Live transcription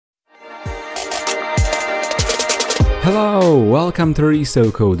Hello, welcome to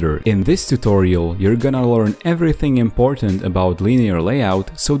ResoCoder. In this tutorial, you're gonna learn everything important about linear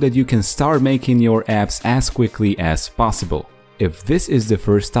layout so that you can start making your apps as quickly as possible. If this is the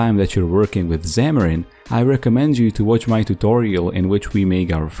first time that you're working with Xamarin, I recommend you to watch my tutorial in which we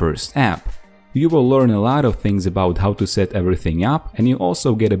make our first app. You will learn a lot of things about how to set everything up, and you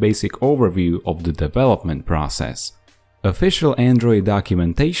also get a basic overview of the development process. Official Android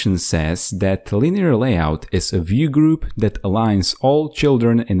documentation says that linear layout is a view group that aligns all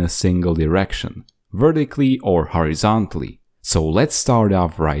children in a single direction, vertically or horizontally. So let's start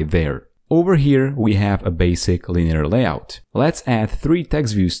off right there. Over here we have a basic linear layout. Let's add 3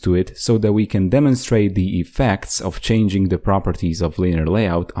 text views to it so that we can demonstrate the effects of changing the properties of linear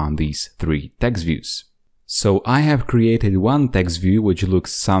layout on these 3 text views. So I have created one text view which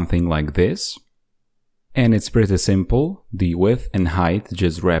looks something like this. And it's pretty simple. The width and height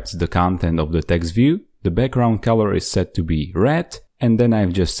just wraps the content of the text view. The background color is set to be red, and then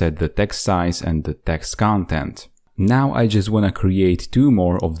I've just set the text size and the text content. Now I just want to create 2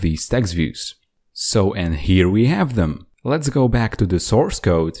 more of these text views. So, and here we have them. Let's go back to the source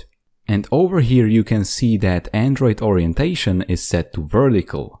code. And over here you can see that Android orientation is set to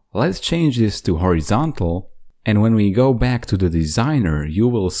vertical. Let's change this to horizontal. And when we go back to the designer, you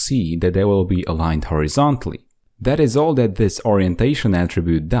will see that they will be aligned horizontally. That is all that this orientation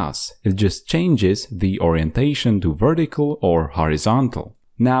attribute does. It just changes the orientation to vertical or horizontal.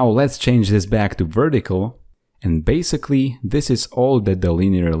 Now let's change this back to vertical. And basically, this is all that the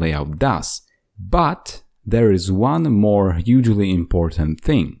linear layout does. But there is one more hugely important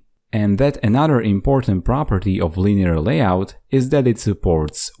thing. And that another important property of linear layout is that it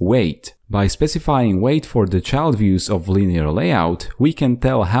supports weight. By specifying weight for the child views of linear layout, we can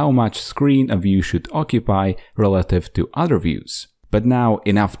tell how much screen a view should occupy relative to other views. But now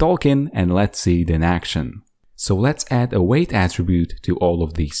enough talking and let's see it in action. So let's add a weight attribute to all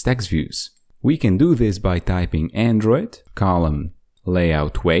of these text views. We can do this by typing Android, column,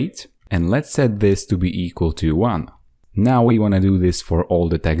 layout weight, and let's set this to be equal to 1. Now we want to do this for all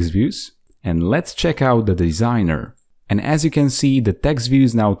the text views, and let's check out the designer. And as you can see, the text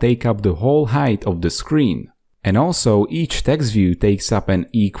views now take up the whole height of the screen. And also each text view takes up an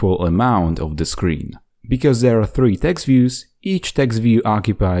equal amount of the screen. Because there are 3 text views, each text view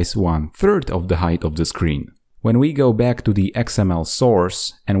occupies 1/3 of the height of the screen. When we go back to the XML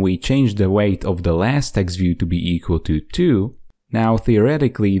source and we change the weight of the last text view to be equal to 2, now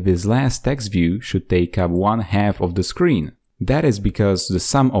theoretically this last text view should take up 1/2 of the screen. That is because the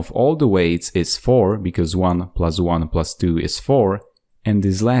sum of all the weights is 4, because 1 plus 1 plus 2 is 4, and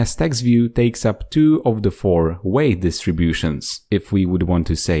this last text view takes up 2 of the 4 weight distributions, if we would want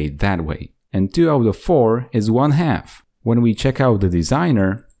to say it that way. And 2 out of 4 is 1/2. When we check out the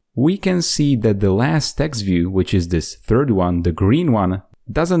designer, we can see that the last text view, which is this third one, the green one,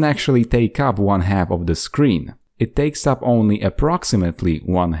 doesn't actually take up 1/2 of the screen. It takes up only approximately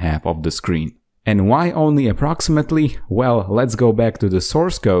 1/2 of the screen. And why only approximately? Well, let's go back to the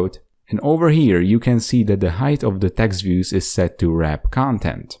source code, and over here you can see that the height of the text views is set to wrap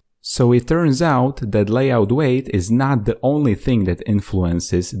content. So it turns out that layout weight is not the only thing that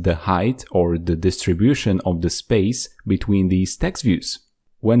influences the height or the distribution of the space between these text views.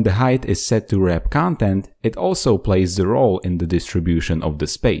 When the height is set to wrap content, it also plays the role in the distribution of the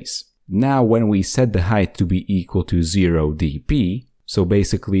space. Now when we set the height to be equal to 0 dp, so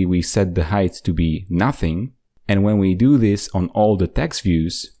basically we set the height to be nothing, and when we do this on all the text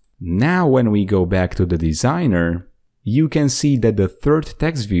views, now when we go back to the designer, you can see that the third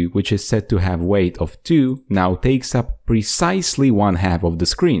text view, which is set to have weight of 2, now takes up precisely 1/2 of the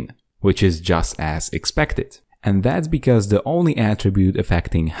screen, which is just as expected. And that's because the only attribute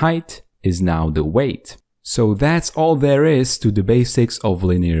affecting height is now the weight. So that's all there is to the basics of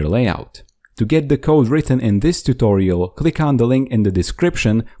linear layout. To get the code written in this tutorial, click on the link in the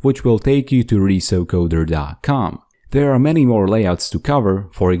description, which will take you to resocoder.com. There are many more layouts to cover,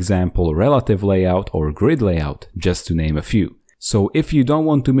 for example relative layout or grid layout, just to name a few. So if you don't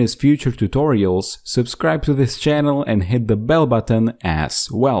want to miss future tutorials, subscribe to this channel and hit the bell button as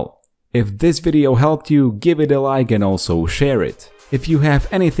well. If this video helped you, give it a like and also share it. If you have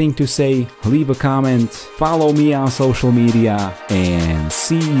anything to say, leave a comment, follow me on social media, and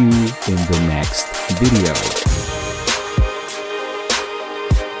see you in the next video.